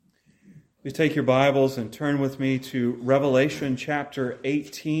Please take your Bibles and turn with me to Revelation chapter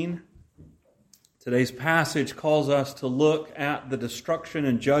 18. Today's passage calls us to look at the destruction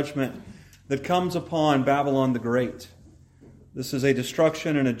and judgment that comes upon Babylon the Great. This is a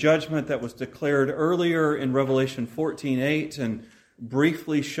destruction and a judgment that was declared earlier in Revelation 14:8 and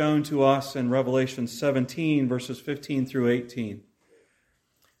briefly shown to us in Revelation 17, verses 15 through 18.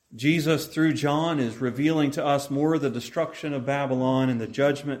 Jesus, through John, is revealing to us more of the destruction of Babylon and the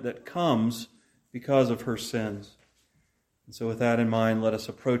judgment that comes because of her sins. And so with that in mind, let us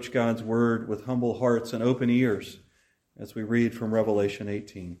approach God's Word with humble hearts and open ears as we read from Revelation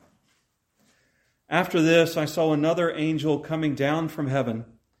 18. After this, I saw another angel coming down from heaven.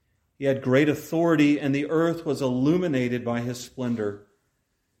 He had great authority, and the earth was illuminated by his splendor.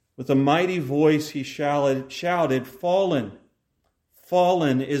 With a mighty voice he shouted, "Fallen!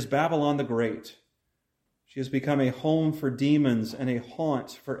 Fallen is Babylon the Great. She has become a home for demons and a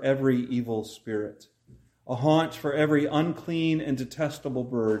haunt for every evil spirit, a haunt for every unclean and detestable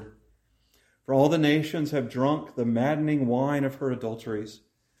bird. For all the nations have drunk the maddening wine of her adulteries.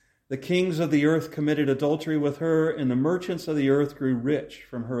 The kings of the earth committed adultery with her, and the merchants of the earth grew rich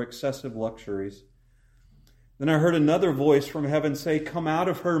from her excessive luxuries." Then I heard another voice from heaven say, "Come out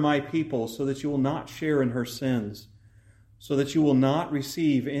of her, my people, so that you will not share in her sins, so that you will not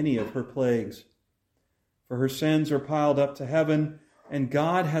receive any of her plagues. For her sins are piled up to heaven, and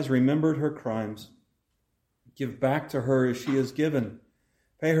God has remembered her crimes. Give back to her as she is given.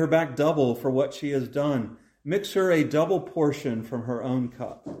 Pay her back double for what she has done. Mix her a double portion from her own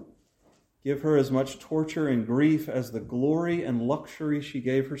cup. Give her as much torture and grief as the glory and luxury she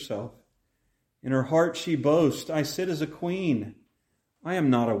gave herself. In her heart she boasts, 'I sit as a queen. I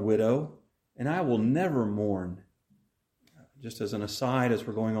am not a widow, and I will never mourn.'" Just as an aside, as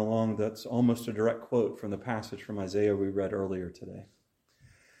we're going along, that's almost a direct quote from the passage from Isaiah we read earlier today.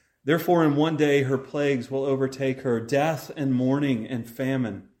 "Therefore, in one day her plagues will overtake her, death and mourning and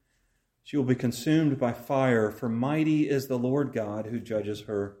famine. She will be consumed by fire, for mighty is the Lord God who judges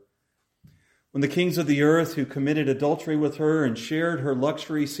her. When the kings of the earth who committed adultery with her and shared her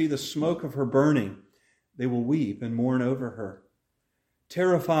luxury see the smoke of her burning, they will weep and mourn over her.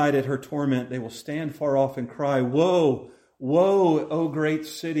 Terrified at her torment, they will stand far off and cry, 'Woe! Woe, O great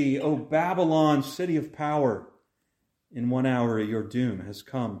city, O Babylon, city of power! In 1 hour your doom has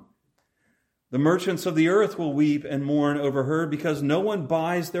come.' The merchants of the earth will weep and mourn over her because no one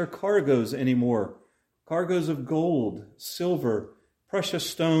buys their cargoes anymore. Cargoes of gold, silver, precious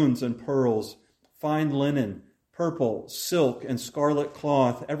stones and pearls, fine linen, purple, silk, and scarlet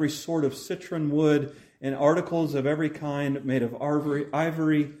cloth, every sort of citron wood, and articles of every kind made of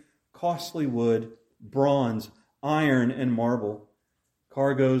ivory, costly wood, bronze, iron, and marble,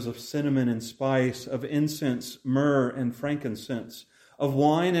 cargoes of cinnamon and spice, of incense, myrrh, and frankincense, of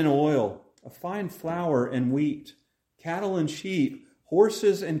wine and oil, of fine flour and wheat, cattle and sheep,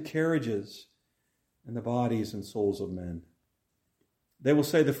 horses and carriages, and the bodies and souls of men. They will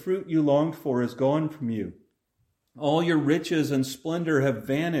say, 'The fruit you longed for is gone from you. All your riches and splendor have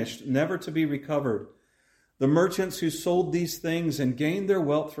vanished, never to be recovered.' The merchants who sold these things and gained their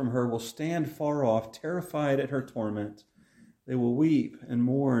wealth from her will stand far off, terrified at her torment. They will weep and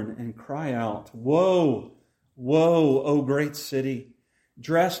mourn and cry out, 'Woe, woe, O great city,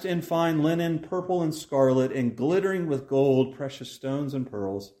 dressed in fine linen, purple and scarlet, and glittering with gold, precious stones and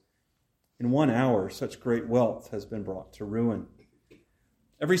pearls. In 1 hour such great wealth has been brought to ruin.'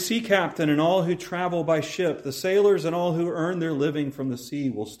 Every sea captain and all who travel by ship, the sailors and all who earn their living from the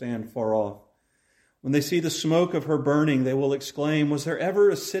sea will stand far off. When they see the smoke of her burning, they will exclaim, 'Was there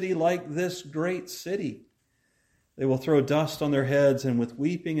ever a city like this great city?' They will throw dust on their heads and with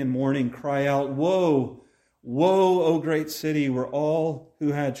weeping and mourning cry out, 'Woe, woe, O great city, where all who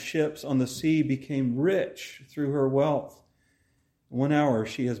had ships on the sea became rich through her wealth. In 1 hour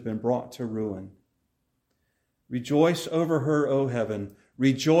she has been brought to ruin. Rejoice over her, O heaven.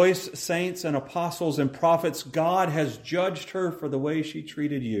 Rejoice, saints and apostles and prophets. God has judged her for the way she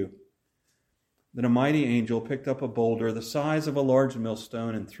treated you.' Then a mighty angel picked up a boulder the size of a large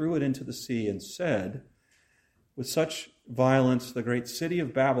millstone and threw it into the sea and said, 'With such violence the great city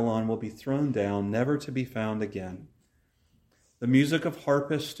of Babylon will be thrown down, never to be found again. The music of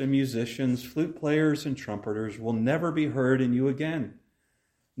harpists and musicians, flute players and trumpeters will never be heard in you again.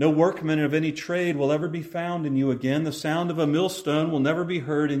 No workman of any trade will ever be found in you again. The sound of a millstone will never be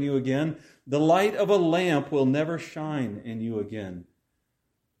heard in you again. The light of a lamp will never shine in you again.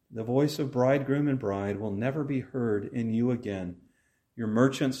 The voice of bridegroom and bride will never be heard in you again. Your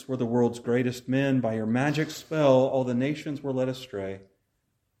merchants were the world's greatest men. By your magic spell, all the nations were led astray.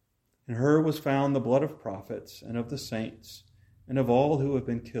 In her was found the blood of prophets and of the saints and of all who have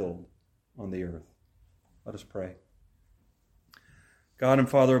been killed on the earth. Let us pray. God and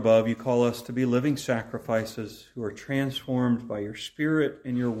Father above, you call us to be living sacrifices who are transformed by your Spirit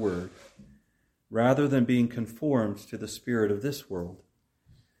and your word, rather than being conformed to the spirit of this world.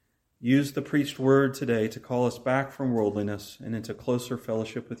 Use the preached word today to call us back from worldliness and into closer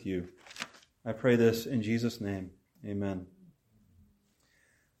fellowship with you. I pray this in Jesus' name. Amen.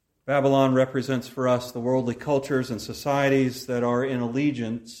 Babylon represents for us the worldly cultures and societies that are in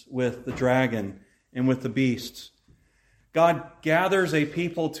allegiance with the dragon and with the beasts. God gathers a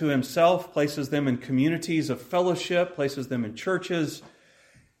people to himself, places them in communities of fellowship, places them in churches,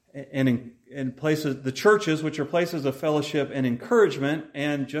 and in places, the churches, which are places of fellowship and encouragement.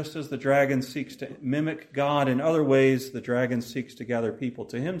 And just as the dragon seeks to mimic God in other ways, the dragon seeks to gather people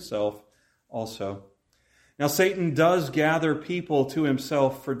to himself also. Now, Satan does gather people to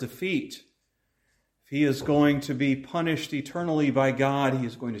himself for defeat. If he is going to be punished eternally by God, he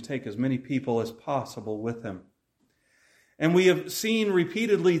is going to take as many people as possible with him. And we have seen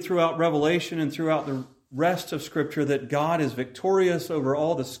repeatedly throughout Revelation and throughout the rest of Scripture that God is victorious over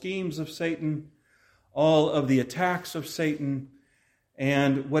all the schemes of Satan, all of the attacks of Satan,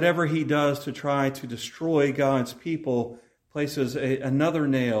 and whatever he does to try to destroy God's people places another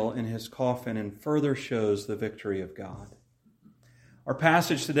nail in his coffin and further shows the victory of God. Our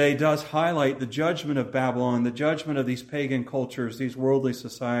passage today does highlight the judgment of Babylon, the judgment of these pagan cultures, these worldly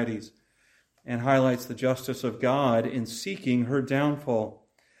societies, and highlights the justice of God in seeking her downfall.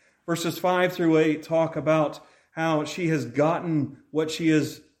 Verses 5 through 8 talk about how she has gotten what she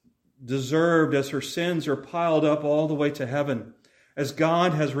has deserved as her sins are piled up all the way to heaven, as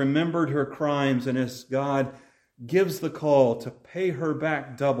God has remembered her crimes and as God gives the call to pay her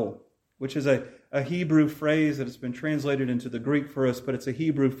back double, which is a Hebrew phrase that has been translated into the Greek for us, but it's a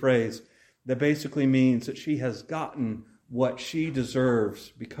Hebrew phrase that basically means that she has gotten what she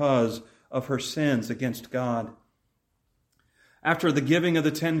deserves because of her sins against God. After the giving of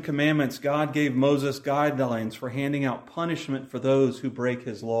the Ten Commandments, God gave Moses guidelines for handing out punishment for those who break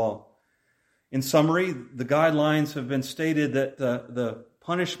his law. In summary, the guidelines have been stated that the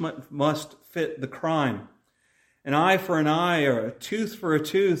punishment must fit the crime. An eye for an eye or a tooth for a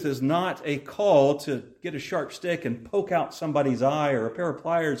tooth is not a call to get a sharp stick and poke out somebody's eye or a pair of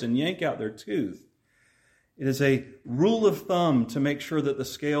pliers and yank out their tooth. It is a rule of thumb to make sure that the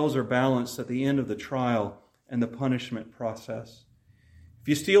scales are balanced at the end of the trial and the punishment process. If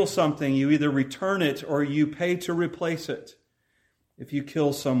you steal something, you either return it or you pay to replace it. If you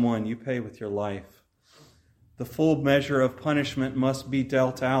kill someone, you pay with your life. The full measure of punishment must be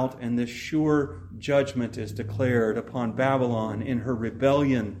dealt out, and this sure judgment is declared upon Babylon in her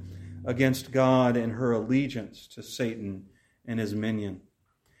rebellion against God and her allegiance to Satan and his minion.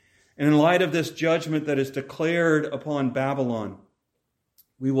 And in light of this judgment that is declared upon Babylon,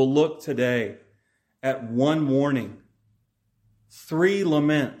 we will look today at one warning, 3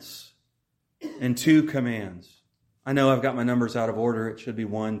 laments, and 2 commands. I know I've got my numbers out of order. It should be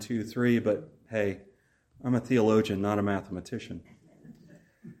 1, 2, 3, but hey, I'm a theologian, not a mathematician.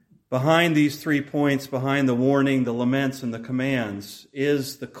 Behind these 3 points, behind the warning, the laments, and the commands,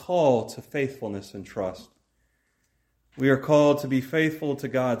 is the call to faithfulness and trust. We are called to be faithful to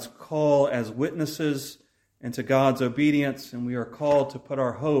God's call as witnesses and to God's obedience, and we are called to put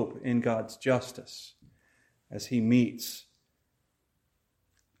our hope in God's justice as he meets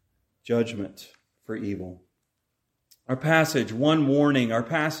judgment for evil. Our passage, one warning, our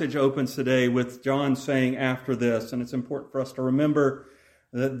passage opens today with John saying after this, and it's important for us to remember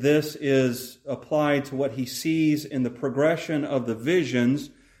that this is applied to what he sees in the progression of the visions,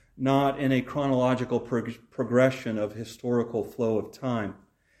 not in a chronological progression of historical flow of time.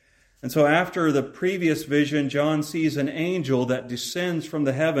 And so after the previous vision, John sees an angel that descends from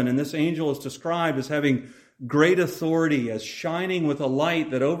the heaven, and this angel is described as having great authority, as shining with a light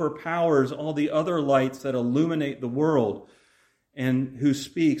that overpowers all the other lights that illuminate the world, and who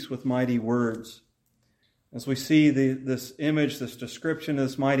speaks with mighty words. As we see this image, this description of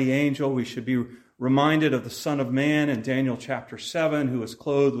this mighty angel, we should be reminded of the Son of Man in Daniel chapter 7, who is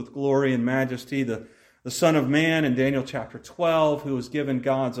clothed with glory and majesty, the Son of Man in Daniel chapter 12, who was given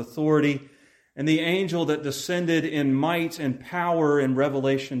God's authority, and the angel that descended in might and power in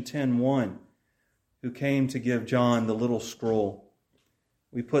Revelation 10:1, who came to give John the little scroll.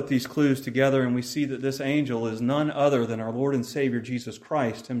 We put these clues together and we see that this angel is none other than our Lord and Savior Jesus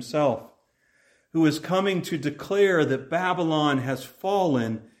Christ himself, who is coming to declare that Babylon has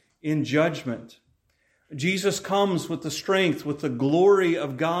fallen in judgment. Jesus comes with the strength, with the glory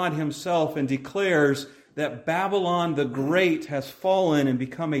of God himself, and declares that Babylon the Great has fallen and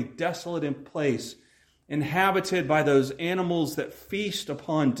become a desolate place inhabited by those animals that feast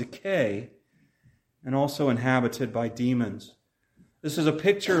upon decay, and also inhabited by demons. This is a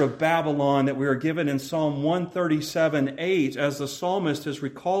picture of Babylon that we are given in Psalm 137:8 as the psalmist is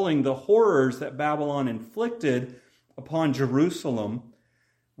recalling the horrors that Babylon inflicted upon Jerusalem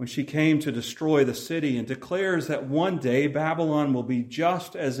when she came to destroy the city, and declares that one day Babylon will be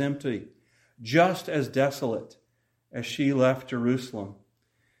just as empty, just as desolate as she left Jerusalem.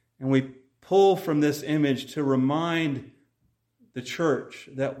 And we pull from this image to remind the church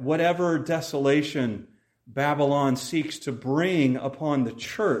that whatever desolation Babylon seeks to bring upon the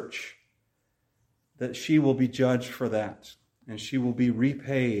church, that she will be judged for that, and she will be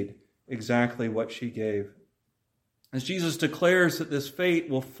repaid exactly what she gave. As Jesus declares that this fate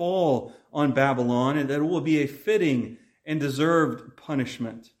will fall on Babylon and that it will be a fitting and deserved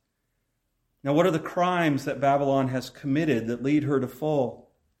punishment. Now, what are the crimes that Babylon has committed that lead her to fall?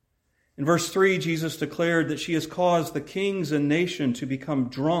 In verse 3, Jesus declared that she has caused the kings and nation to become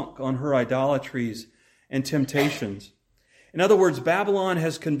drunk on her idolatries and temptations. In other words, Babylon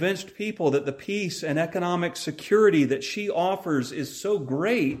has convinced people that the peace and economic security that she offers is so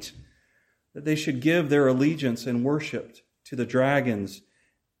great that they should give their allegiance and worship to the dragons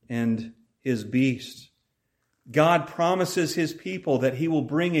and his beast. God promises his people that he will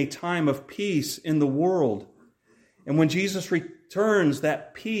bring a time of peace in the world. And when Jesus returns,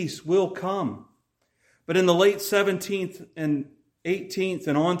 that peace will come. But in the late 17th and 18th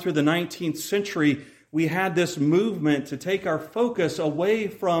and on through the 19th century, we had this movement to take our focus away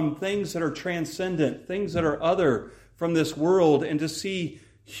from things that are transcendent, things that are other from this world, and to see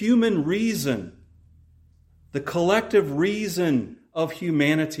human reason, the collective reason of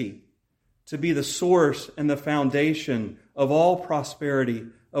humanity, to be the source and the foundation of all prosperity,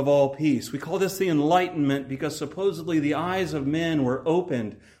 of all peace. We call this the Enlightenment because supposedly the eyes of men were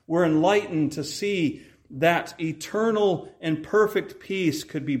opened, were enlightened to see that eternal and perfect peace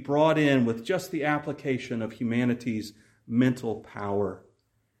could be brought in with just the application of humanity's mental power.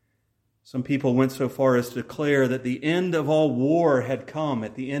 Some people went so far as to declare that the end of all war had come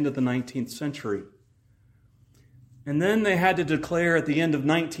at the end of the 19th century. And then they had to declare at the end of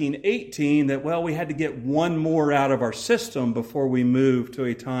 1918 that, well, we had to get one more out of our system before we move to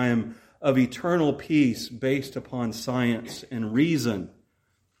a time of eternal peace based upon science and reason.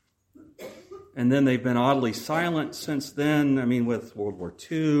 And then they've been oddly silent since then. I mean, with World War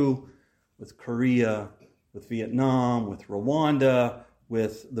II, with Korea, with Vietnam, with Rwanda,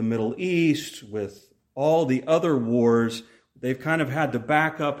 with the Middle East, with all the other wars, they've kind of had to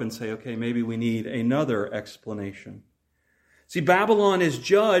back up and say, okay, maybe we need another explanation. See, Babylon is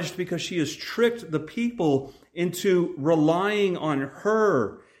judged because she has tricked the people into relying on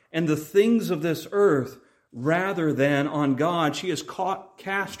her and the things of this earth rather than on God. She has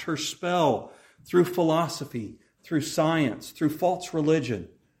cast her spell through philosophy, through science, through false religion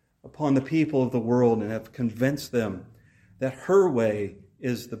upon the people of the world and have convinced them that her way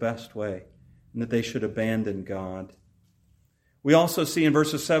is the best way and that they should abandon God. We also see in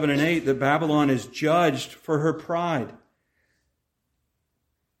verses 7 and 8 that Babylon is judged for her pride.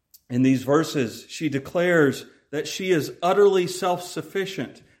 In these verses, she declares that she is utterly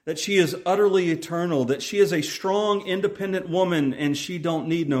self-sufficient, that she is utterly eternal, that she is a strong, independent woman and she don't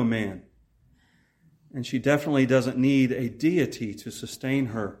need no man. And she definitely doesn't need a deity to sustain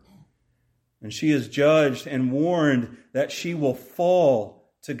her. And she is judged and warned that she will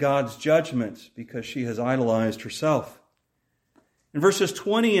fall to God's judgment because she has idolized herself. In verses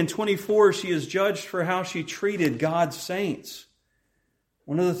 20 and 24, she is judged for how she treated God's saints.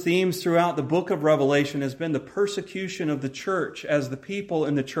 One of the themes throughout the book of Revelation has been the persecution of the church as the people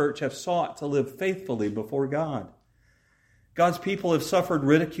in the church have sought to live faithfully before God. God's people have suffered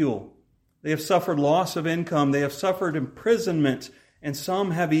ridicule. They have suffered loss of income. They have suffered imprisonment. And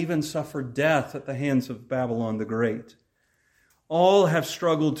some have even suffered death at the hands of Babylon the Great. All have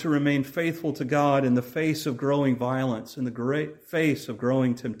struggled to remain faithful to God in the face of growing violence, in the great face of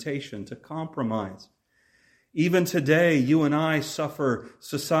growing temptation to compromise. Even today, you and I suffer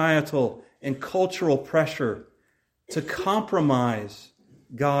societal and cultural pressure to compromise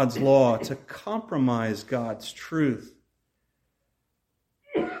God's law, to compromise God's truth.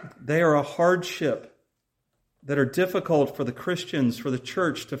 They are a hardship that are difficult for the Christians, for the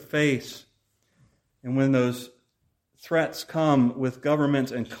church to face. And when those threats come with government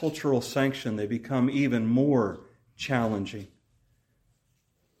and cultural sanction, they become even more challenging.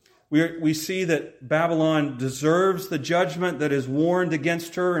 We see that Babylon deserves the judgment that is warned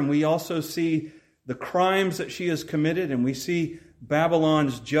against her, and we also see the crimes that she has committed, and we see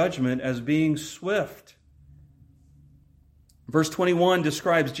Babylon's judgment as being swift. Verse 21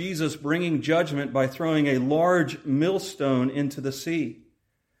 describes Jesus bringing judgment by throwing a large millstone into the sea.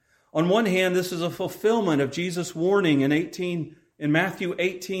 On one hand, this is a fulfillment of Jesus' warning in Matthew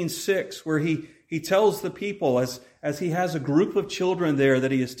 18:6, where he tells the people, as he has a group of children there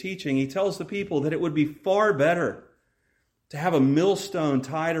that he is teaching, he tells the people that it would be far better to have a millstone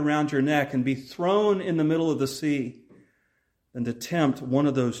tied around your neck and be thrown in the middle of the sea than to tempt one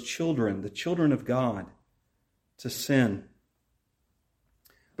of those children, the children of God, to sin.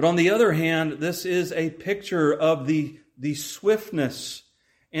 But on the other hand, this is a picture of the swiftness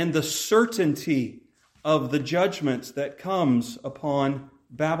and the certainty of the judgment that comes upon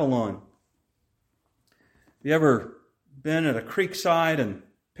Babylon. Have you ever been at a creekside and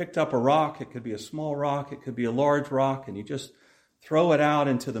picked up a rock? It could be a small rock, it could be a large rock, and you just throw it out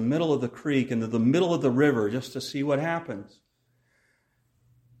into the middle of the creek, into the middle of the river, just to see what happens.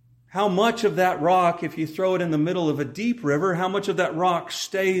 How much of that rock, if you throw it in the middle of a deep river, how much of that rock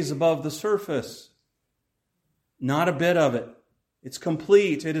stays above the surface? Not a bit of it. It's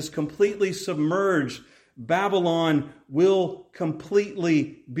complete. It is completely submerged. Babylon will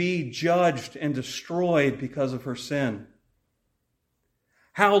completely be judged and destroyed because of her sin.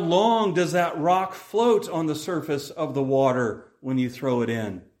 How long does that rock float on the surface of the water when you throw it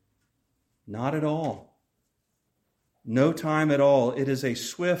in? Not at all. No time at all. It is a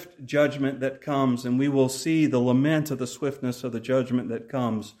swift judgment that comes, and we will see the lament of the swiftness of the judgment that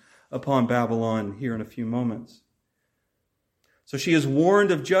comes upon Babylon here in a few moments. So she is warned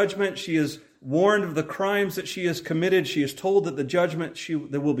of judgment. She is warned of the crimes that she has committed. She is told that the judgment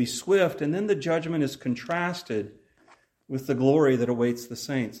that will be swift, and then the judgment is contrasted with the glory that awaits the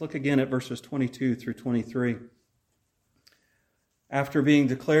saints. Look again at verses 22 through 23. After being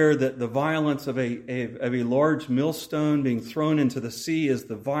declared that the violence of a large millstone being thrown into the sea is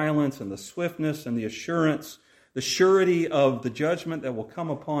the violence and the swiftness and the assurance, the surety of the judgment that will come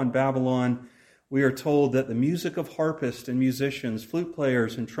upon Babylon, we are told that the music of harpists and musicians, flute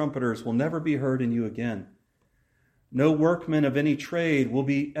players and trumpeters will never be heard in you again. No workman of any trade will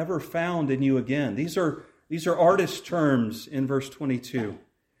be ever found in you again. These are artist terms in verse 22.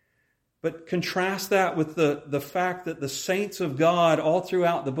 But contrast that with the fact that the saints of God all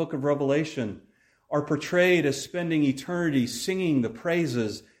throughout the book of Revelation are portrayed as spending eternity singing the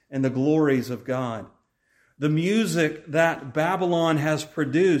praises and the glories of God. The music that Babylon has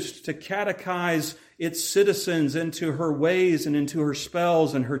produced to catechize its citizens into her ways and into her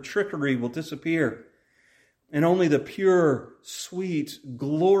spells and her trickery will disappear. And only the pure, sweet,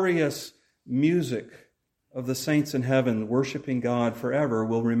 glorious music of the saints in heaven worshiping God forever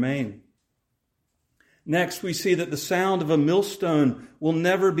will remain. Next, we see that the sound of a millstone will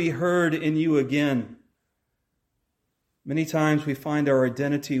never be heard in you again. Many times we find our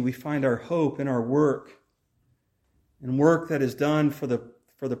identity, we find our hope in our work, and work that is done for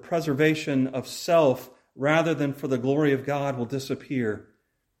the preservation of self rather than for the glory of God will disappear,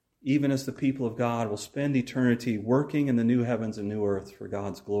 even as the people of God will spend eternity working in the new heavens and new earth for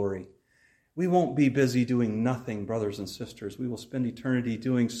God's glory. We won't be busy doing nothing, brothers and sisters. We will spend eternity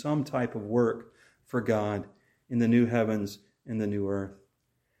doing some type of work for God in the new heavens and the new earth.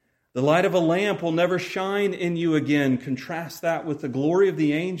 The light of a lamp will never shine in you again. Contrast that with the glory of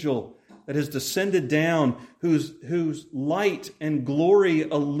the angel that has descended down, whose light and glory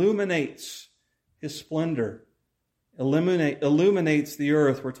illuminates his splendor, illuminates the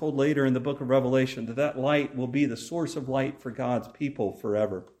earth. We're told later in the book of Revelation that light will be the source of light for God's people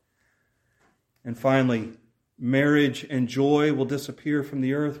forever. And finally, marriage and joy will disappear from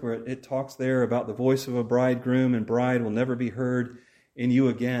the earth, where it talks there about the voice of a bridegroom and bride will never be heard in you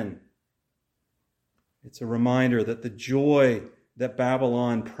again. It's a reminder that the joy that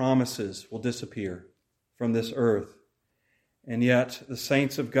Babylon promises will disappear from this earth. And yet the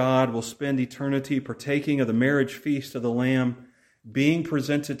saints of God will spend eternity partaking of the marriage feast of the Lamb, being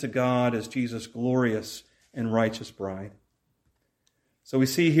presented to God as Jesus' glorious and righteous bride. So we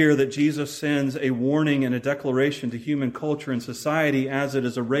see here that Jesus sends a warning and a declaration to human culture and society as it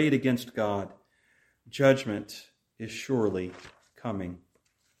is arrayed against God. Judgment is surely coming.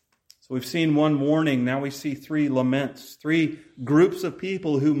 So we've seen one warning, now we see three laments, three groups of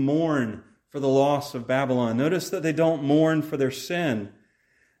people who mourn for the loss of Babylon. Notice that they don't mourn for their sin,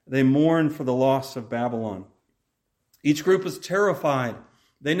 they mourn for the loss of Babylon. Each group is terrified.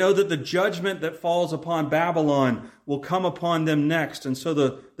 They know that the judgment that falls upon Babylon will come upon them next. And so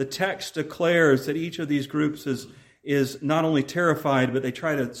the text declares that each of these groups is not only terrified, but they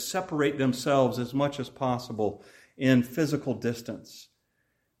try to separate themselves as much as possible in physical distance.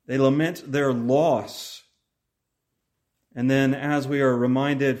 They lament their loss. And then as we are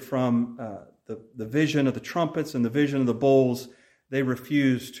reminded from the vision of the trumpets and the vision of the bowls, they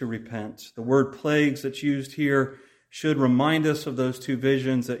refuse to repent. The word plagues that's used here should remind us of those two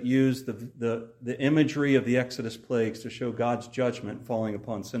visions that use the imagery of the Exodus plagues to show God's judgment falling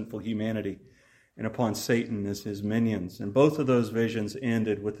upon sinful humanity and upon Satan as his minions. And both of those visions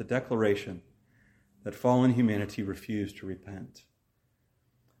ended with the declaration that fallen humanity refused to repent.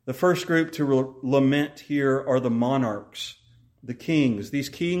 The first group to lament here are the monarchs, the kings. These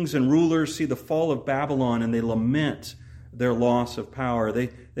kings and rulers see the fall of Babylon and they lament their loss of power.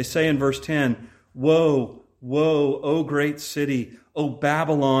 They say in verse 10, "Woe, woe, O great city, O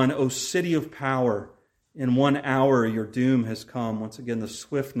Babylon, O city of power. In 1 hour your doom has come." Once again, the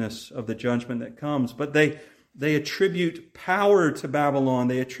swiftness of the judgment that comes. But they attribute power to Babylon.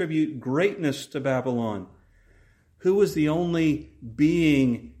 They attribute greatness to Babylon. Who is the only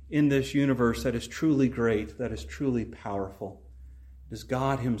being in this universe that is truly great, that is truly powerful? It is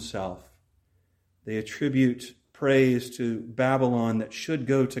God himself. They attribute praise to Babylon that should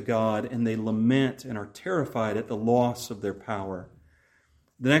go to God, and they lament and are terrified at the loss of their power.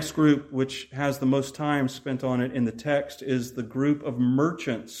 The next group, which has the most time spent on it in the text, is the group of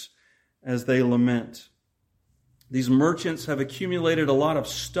merchants as they lament. These merchants have accumulated a lot of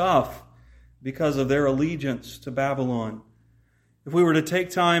stuff because of their allegiance to Babylon. If we were to take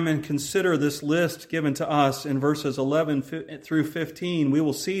time and consider this list given to us in verses 11 through 15, we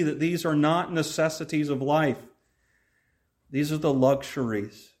will see that these are not necessities of life. These are the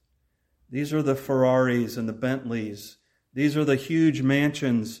luxuries. These are the Ferraris and the Bentleys. These are the huge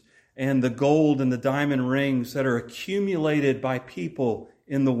mansions and the gold and the diamond rings that are accumulated by people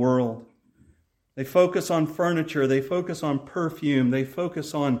in the world. They focus on furniture. They focus on perfume. They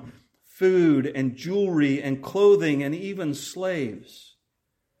focus on food and jewelry and clothing and even slaves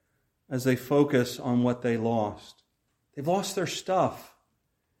as they focus on what they lost. They've lost their stuff.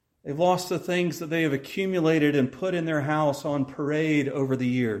 They've lost the things that they have accumulated and put in their house on parade over the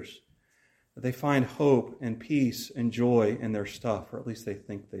years. But they find hope and peace and joy in their stuff, or at least they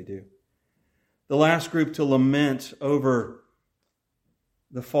think they do. The last group to lament over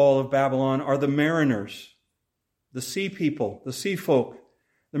the fall of Babylon are the mariners, the sea people, the sea folk.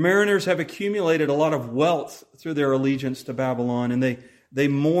 The mariners have accumulated a lot of wealth through their allegiance to Babylon, and they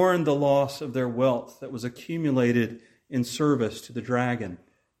mourn the loss of their wealth that was accumulated in service to the dragon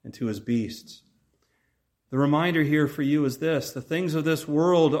and to his beasts. The reminder here for you is this: the things of this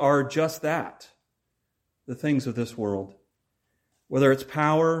world are just that, the things of this world. Whether it's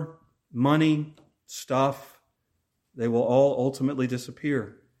power, money, stuff, they will all ultimately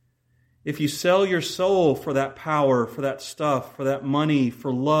disappear. If you sell your soul for that power, for that stuff, for that money,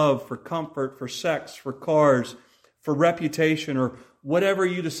 for love, for comfort, for sex, for cars, for reputation, or whatever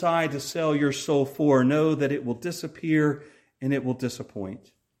you decide to sell your soul for, know that it will disappear and it will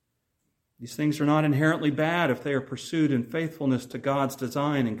disappoint. These things are not inherently bad if they are pursued in faithfulness to God's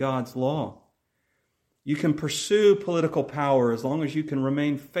design and God's law. You can pursue political power as long as you can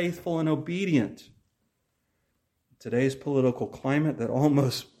remain faithful and obedient. Today's political climate that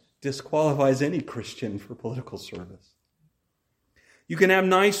almost disqualifies any Christian for political service. You can have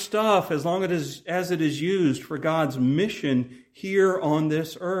nice stuff as long as it is used for God's mission here on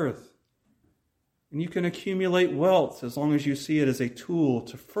this earth. And you can accumulate wealth as long as you see it as a tool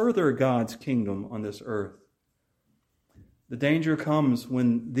to further God's kingdom on this earth. The danger comes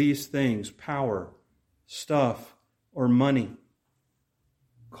when these things, power, stuff, or money,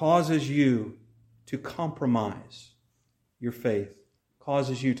 causes you to compromise your faith,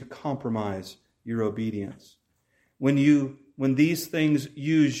 causes you to compromise your obedience. When these things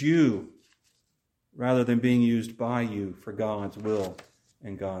use you rather than being used by you for God's will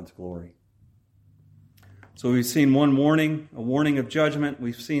and God's glory. So we've seen one warning, a warning of judgment.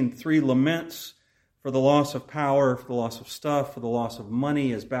 We've seen 3 laments for the loss of power, for the loss of stuff, for the loss of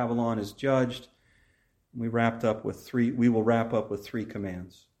money as Babylon is judged. We will wrap up with 3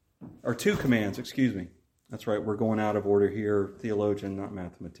 commands. Or 2 commands, excuse me. That's right, we're going out of order here, theologian, not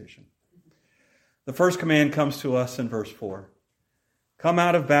mathematician. The first command comes to us in verse 4. Come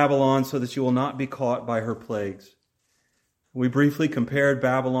out of Babylon so that you will not be caught by her plagues. We briefly compared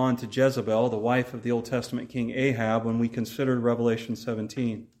Babylon to Jezebel, the wife of the Old Testament king Ahab, when we considered Revelation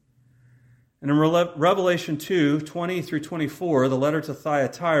 17. And in Revelation 2, 20 through 24, the letter to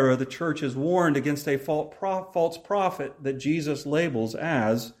Thyatira, the church is warned against a false prophet that Jesus labels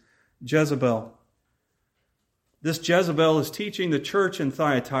as Jezebel. This Jezebel is teaching the church in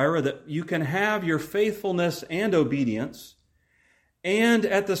Thyatira that you can have your faithfulness and obedience and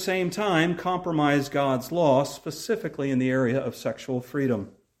at the same time compromise God's law, specifically in the area of sexual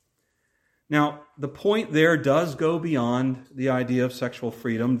freedom. Now, the point there does go beyond the idea of sexual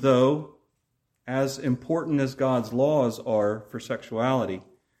freedom, though as important as God's laws are for sexuality.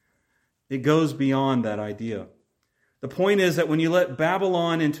 It goes beyond that idea. The point is that when you let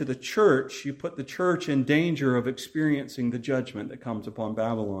Babylon into the church, you put the church in danger of experiencing the judgment that comes upon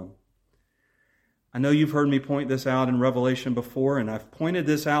Babylon. I know you've heard me point this out in Revelation before, and I've pointed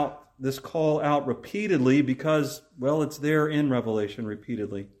this call out repeatedly because, well, it's there in Revelation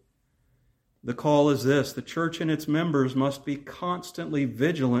repeatedly. The call is this: the church and its members must be constantly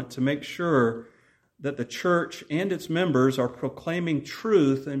vigilant to make sure that the church and its members are proclaiming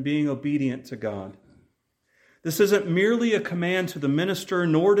truth and being obedient to God. This isn't merely a command to the minister,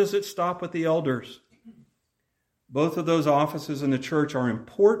 nor does it stop with the elders. Both of those offices in the church are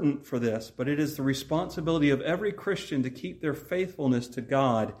important for this, but it is the responsibility of every Christian to keep their faithfulness to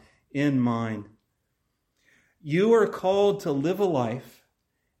God in mind. You are called to live a life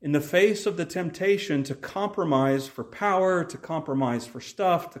in the face of the temptation to compromise for power, to compromise for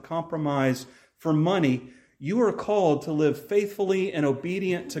stuff, to compromise for money. You are called to live faithfully and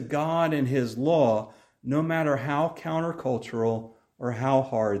obedient to God and His law, no matter how countercultural or how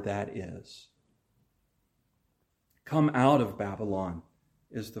hard that is. Come out of Babylon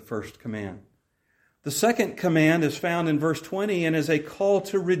is the first command. The second command is found in verse 20 and is a call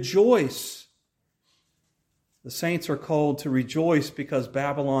to rejoice. The saints are called to rejoice because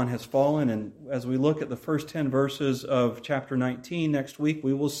Babylon has fallen. And as we look at the first 10 verses of chapter 19 next week,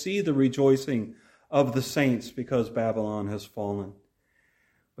 we will see the rejoicing of the saints because Babylon has fallen.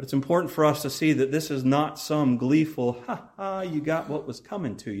 But it's important for us to see that this is not some gleeful, you got what was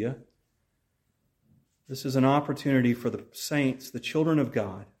coming to you. This is an opportunity for the saints, the children of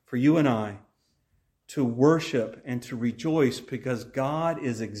God, for you and I, to worship and to rejoice because God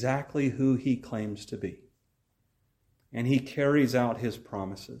is exactly who He claims to be. And He carries out His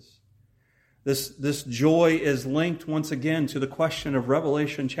promises. This joy is linked once again to the question of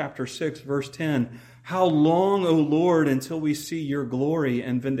Revelation chapter 6, verse 10. How long, O Lord, until we see your glory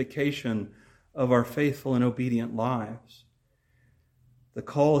and vindication of our faithful and obedient lives? The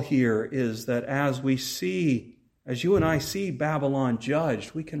call here is that as you and I see Babylon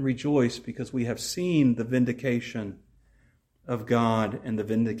judged, we can rejoice because we have seen the vindication of God and the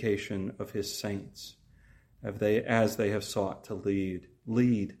vindication of His saints as they have sought to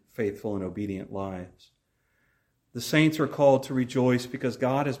lead faithful and obedient lives. The saints are called to rejoice because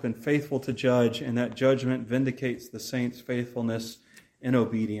God has been faithful to judge, and that judgment vindicates the saints' faithfulness and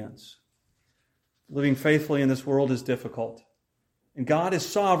obedience. Living faithfully in this world is difficult, and God is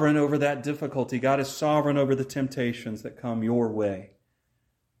sovereign over that difficulty. God is sovereign over the temptations that come your way.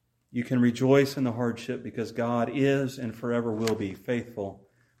 You can rejoice in the hardship because God is and forever will be faithful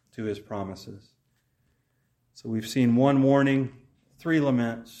to His promises. So we've seen 1 warning, 3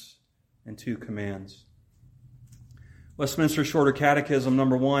 laments, and 2 commands. Westminster Shorter Catechism,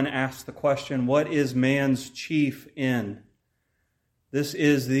 number 1, asks the question, what is man's chief end? This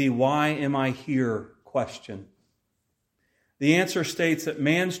is the why am I here question. The answer states that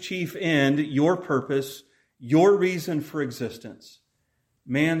man's chief end, your purpose, your reason for existence,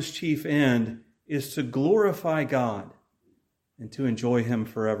 man's chief end is to glorify God and to enjoy Him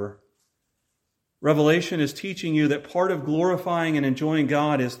forever. Revelation is teaching you that part of glorifying and enjoying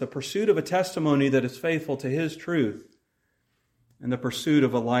God is the pursuit of a testimony that is faithful to His truth and the pursuit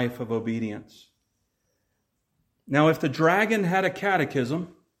of a life of obedience. Now, if the dragon had a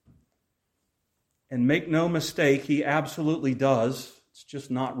catechism, and make no mistake, he absolutely does, it's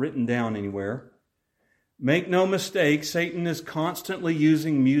just not written down anywhere. Make no mistake, Satan is constantly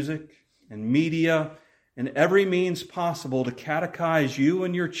using music and media and every means possible to catechize you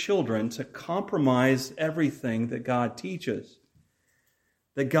and your children to compromise everything that God teaches,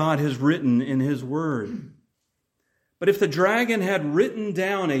 that God has written in His Word. But if the dragon had written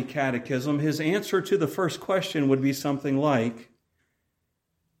down a catechism, his answer to the first question would be something like,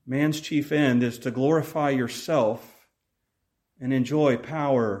 man's chief end is to glorify yourself and enjoy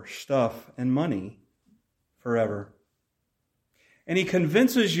power, stuff, and money forever. And he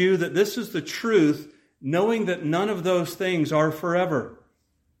convinces you that this is the truth, knowing that none of those things are forever,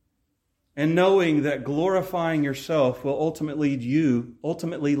 and knowing that glorifying yourself will ultimately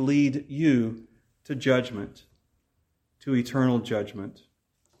lead you to judgment, to eternal judgment.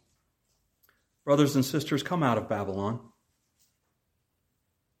 Brothers and sisters, come out of Babylon.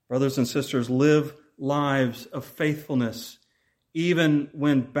 Brothers and sisters, live lives of faithfulness, even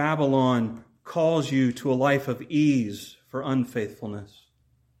when Babylon calls you to a life of ease for unfaithfulness.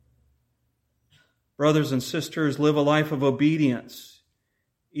 Brothers and sisters, live a life of obedience,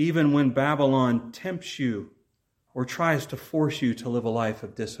 even when Babylon tempts you or tries to force you to live a life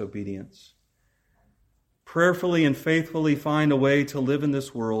of disobedience. prayerfully and faithfully find a way to live in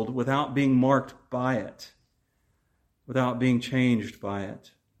this world without being marked by it, without being changed by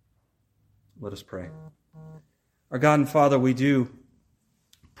it. Let us pray. Our God and Father, we do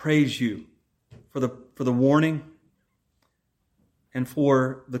praise you for the warning and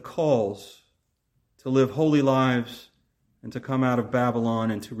for the calls to live holy lives and to come out of Babylon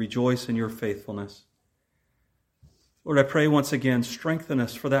and to rejoice in your faithfulness. Lord, I pray once again, strengthen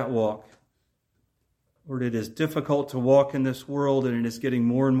us for that walk. Lord, it is difficult to walk in this world, and it is getting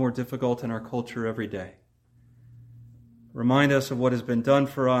more and more difficult in our culture every day. Remind us of what has been done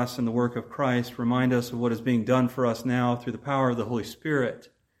for us in the work of Christ. Remind us of what is being done for us now through the power of the Holy Spirit.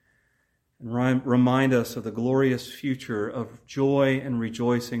 And remind us of the glorious future of joy and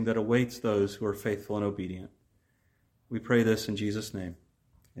rejoicing that awaits those who are faithful and obedient. We pray this in Jesus' name.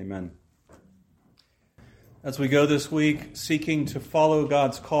 Amen. As we go this week, seeking to follow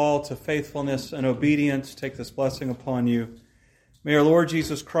God's call to faithfulness and obedience, take this blessing upon you. May our Lord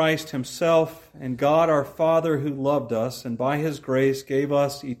Jesus Christ himself and God our Father, who loved us and by his grace gave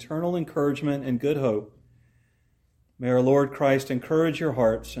us eternal encouragement and good hope, may our Lord Christ encourage your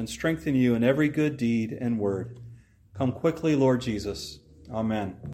hearts and strengthen you in every good deed and word. Come quickly, Lord Jesus. Amen.